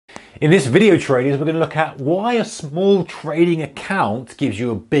In this video, traders, we're going to look at why a small trading account gives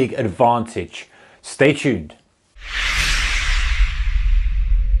you a big advantage. Stay tuned.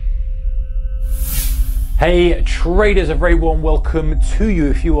 Hey traders, a very warm welcome to you.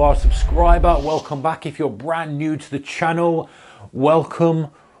 If you are a subscriber, welcome back. If you're brand new to the channel, welcome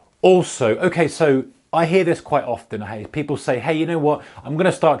also. Okay, so I hear this quite often. Hey, people say, hey, you know what? I'm going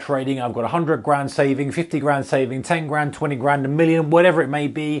to start trading. I've got 100 grand saving, 50 grand saving, 10 grand, 20 grand, a million, whatever it may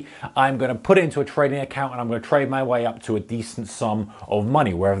be. I'm going to put it into a trading account and I'm going to trade my way up to a decent sum of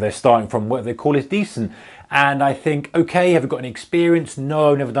money, wherever they're starting from, what they call is decent. And I think, okay, have you got any experience?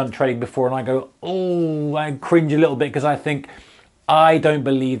 No, I've never done trading before. And I go, oh, I cringe a little bit because I think, I don't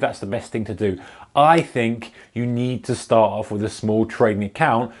believe that's the best thing to do. I think you need to start off with a small trading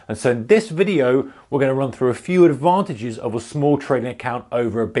account. And so in this video, we're going to run through a few advantages of a small trading account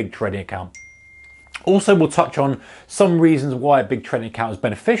over a big trading account. Also, we'll touch on some reasons why a big trading account is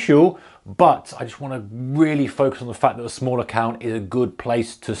beneficial, but I just want to really focus on the fact that a small account is a good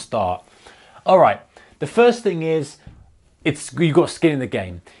place to start. All right, the first thing is you've got skin in the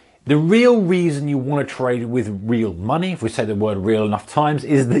game. The real reason you want to trade with real money, if we say the word real enough times,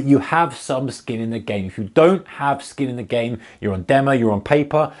 is that you have some skin in the game. If you don't have skin in the game, you're on demo, you're on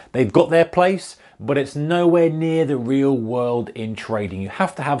paper, they've got their place, but it's nowhere near the real world in trading. You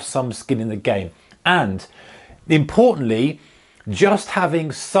have to have some skin in the game. And importantly, just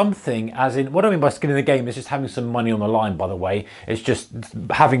having something, as in, what I mean by skin in the game is just having some money on the line, by the way. It's just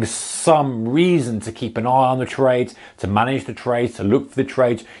having some reason to keep an eye on the trades, to manage the trades, to look for the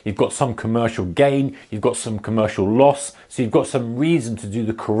trades. You've got some commercial gain, you've got some commercial loss. So you've got some reason to do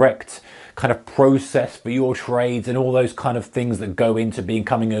the correct kind of process for your trades and all those kind of things that go into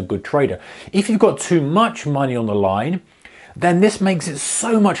becoming a good trader. If you've got too much money on the line, then this makes it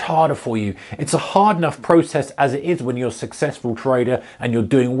so much harder for you. It's a hard enough process as it is when you're a successful trader and you're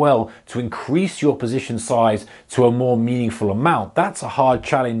doing well to increase your position size to a more meaningful amount. That's a hard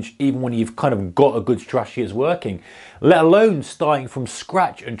challenge even when you've kind of got a good strategy that's working, let alone starting from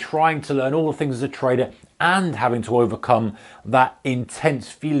scratch and trying to learn all the things as a trader and having to overcome that intense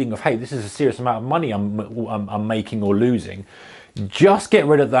feeling of, hey, this is a serious amount of money I'm making or losing. Just get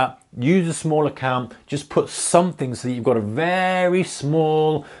rid of that. Use a small account. Just put something so that you've got a very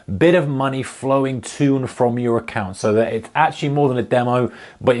small bit of money flowing to and from your account, so that it's actually more than a demo,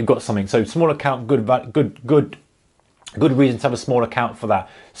 but you've got something. So small account, good reason to have a small account for that.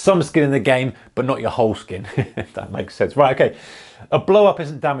 Some skin in the game, but not your whole skin. If that makes sense. Right, okay. A blow up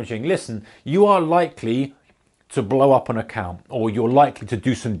isn't damaging. Listen, you are likely to blow up an account, or you're likely to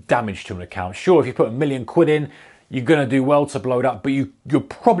do some damage to an account. Sure, if you put £1 million in, you're going to do well to blow it up, but you're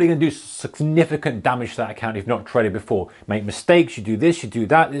probably going to do significant damage to that account if you've not traded before. Make mistakes, you do this, you do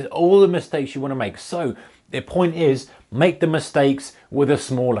that. There's all the mistakes you want to make. So the point is, make the mistakes with a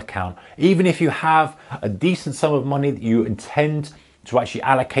small account. Even if you have a decent sum of money that you intend to actually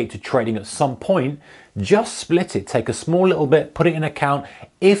allocate to trading at some point, just split it. Take a small little bit, put it in an account.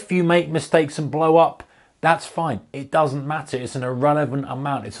 If you make mistakes and blow up, that's fine. It doesn't matter. It's an irrelevant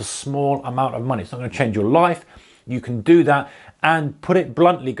amount. It's a small amount of money. It's not going to change your life. You can do that, and put it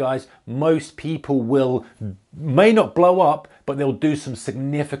bluntly, guys, most people may not blow up, but they'll do some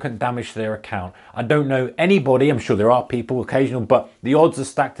significant damage to their account. I don't know anybody, I'm sure there are people occasional, but the odds are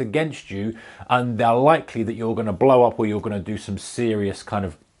stacked against you, and they're likely that you're going to blow up or you're going to do some serious kind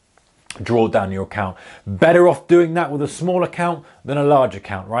of draw down your account. Better off doing that with a small account than a large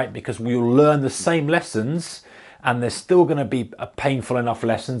account, right? Because we'll learn the same lessons, and there's still going to be painful enough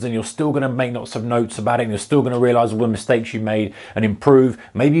lessons, and you're still going to make lots of notes about it, and you're still going to realize all the mistakes you made and improve.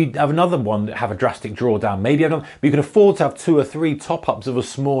 Maybe you have another one that have a drastic drawdown. Maybe but you can afford to have 2 or 3 top-ups of a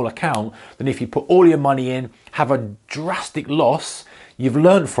small account than if you put all your money in, have a drastic loss. You've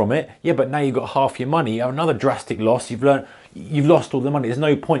learned from it, yeah, but now you've got half your money. You have another drastic loss. You've lost all the money. There's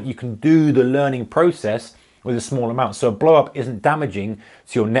no point. You can do the learning process with a small amount. So a blow up isn't damaging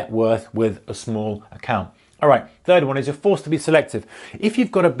to your net worth with a small account. All right, third one is you're forced to be selective. If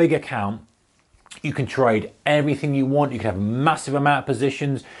you've got a big account, you can trade everything you want. You can have a massive amount of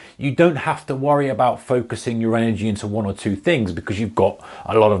positions. You don't have to worry about focusing your energy into 1 or 2 things because you've got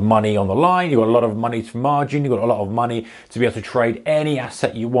a lot of money on the line. You've got a lot of money to margin. You've got a lot of money to be able to trade any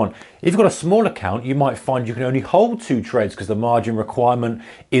asset you want. If you've got a small account, you might find you can only hold 2 trades because the margin requirement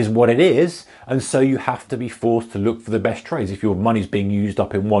is what it is. And so you have to be forced to look for the best trades. If your money's being used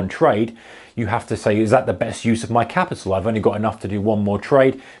up in 1 trade, you have to say, is that the best use of my capital? I've only got enough to do 1 more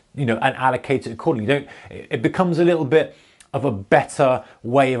trade, and allocate it accordingly. It becomes a little bit of a better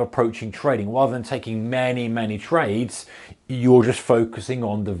way of approaching trading. Rather than taking many trades, you're just focusing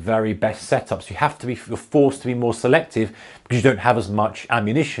on the very best setups. You're forced to be more selective because you don't have as much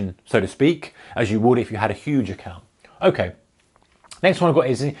ammunition, so to speak, as you would if you had a huge account. Okay, next one I've got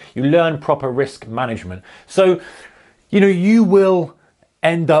is you learn proper risk management. So, you will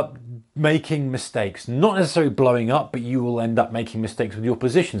end up making mistakes, not necessarily blowing up, but you will end up making mistakes with your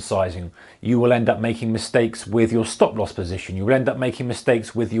position sizing. You will end up making mistakes with your stop loss position. You will end up making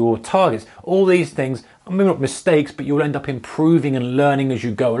mistakes with your targets. All these things, I mean, not mistakes, but you'll end up improving and learning as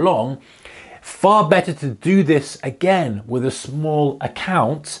you go along. Far better to do this again with a small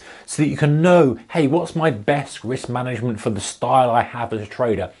account so that you can know, hey, what's my best risk management for the style I have as a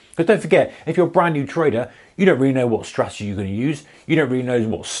trader? Because don't forget, if you're a brand new trader, you don't really know what strategy you're going to use. You don't really know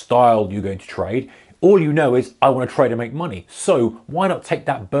what style you're going to trade. All you know is, I want to trade and make money. So why not take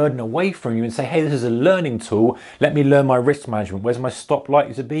that burden away from you and say, hey, this is a learning tool. Let me learn my risk management. Where's my stop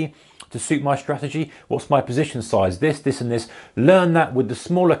likely to be to suit my strategy? What's my position size? This, and this. Learn that with the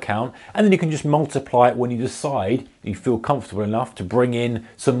small account, and then you can just multiply it when you decide you feel comfortable enough to bring in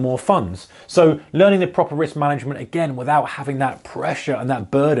some more funds. So learning the proper risk management, again, without having that pressure and that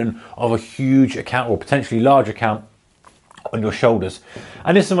burden of a huge account or potentially large account on your shoulders.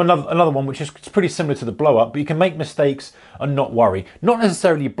 And this is another one which is pretty similar to the blow up, but you can make mistakes and not worry. Not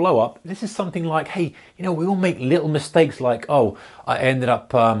necessarily blow up. This is something like, hey, we all make little mistakes like, oh, I ended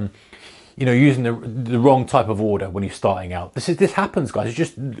up using the wrong type of order when you're starting out. This happens, guys. It's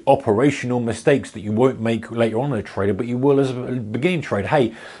just operational mistakes that you won't make later on as a trader, but you will as a beginning trader.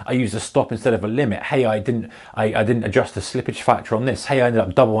 Hey, I used a stop instead of a limit. Hey, I didn't adjust the slippage factor on this. Hey, I ended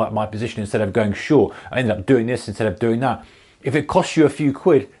up doubling up my position instead of going short. I ended up doing this instead of doing that. If it costs you a few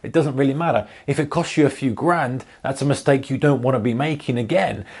quid, it doesn't really matter. If it costs you a few grand, that's a mistake you don't want to be making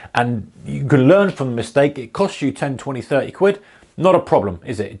again. And you can learn from the mistake. It costs you 10, 20, 30 quid. Not a problem,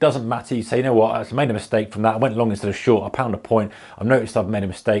 is it? It doesn't matter. You say, you know what, I made a mistake from that. I went long instead of short, £1 a point. I've noticed I've made a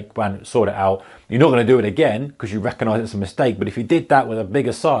mistake, and sort it out. You're not going to do it again because you recognize it's a mistake. But if you did that with a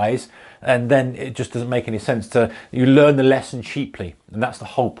bigger size, and then it just doesn't make any sense you learn the lesson cheaply. And that's the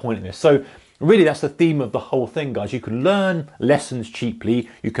whole point of this. So really, that's the theme of the whole thing, guys. You can learn lessons cheaply.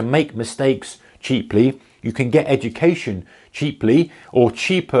 You can make mistakes cheaply. You can get education cheaply, or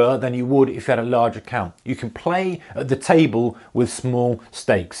cheaper than you would if you had a large account. You can play at the table with small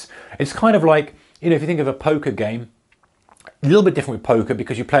stakes. It's kind of like, if you think of a poker game, a little bit different with poker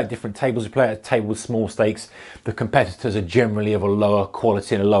because you play at different tables. You play at a table with small stakes. The competitors are generally of a lower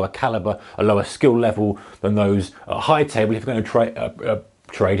quality and a lower caliber, a lower skill level than those at a high table. If you're going to trade,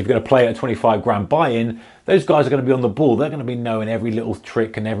 if you're going to play at a 25 grand buy-in, those guys are going to be on the ball. They're going to be knowing every little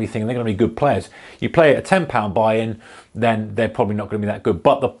trick and everything. They're going to be good players. You play at a £10 buy-in, then they're probably not going to be that good.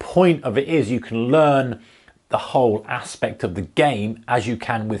 But the point of it is you can learn the whole aspect of the game as you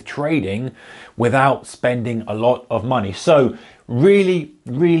can with trading without spending a lot of money. So really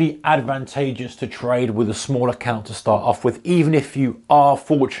advantageous to trade with a small account to start off with. Even if you are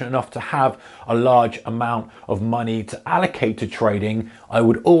fortunate enough to have a large amount of money to allocate to trading, I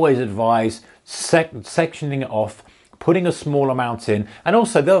would always advise sectioning it off, putting a small amount in. And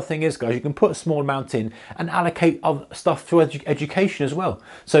also the other thing is, guys, you can put a small amount in and allocate other stuff to education as well.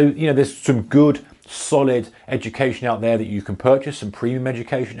 So there's some good solid education out there that you can purchase, some premium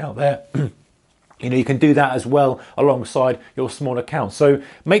education out there. You can do that as well alongside your small account. So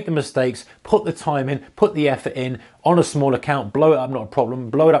make the mistakes, put the time in, put the effort in on a small account, blow it up, not a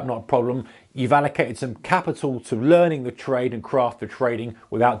problem, blow it up, not a problem. You've allocated some capital to learning the trade and craft of trading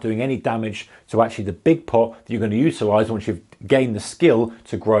without doing any damage to actually the big pot that you're going to utilize once you've gained the skill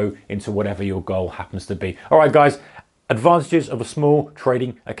to grow into whatever your goal happens to be. All right, guys, advantages of a small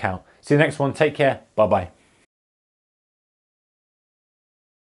trading account. See you next one. Take care. Bye-bye.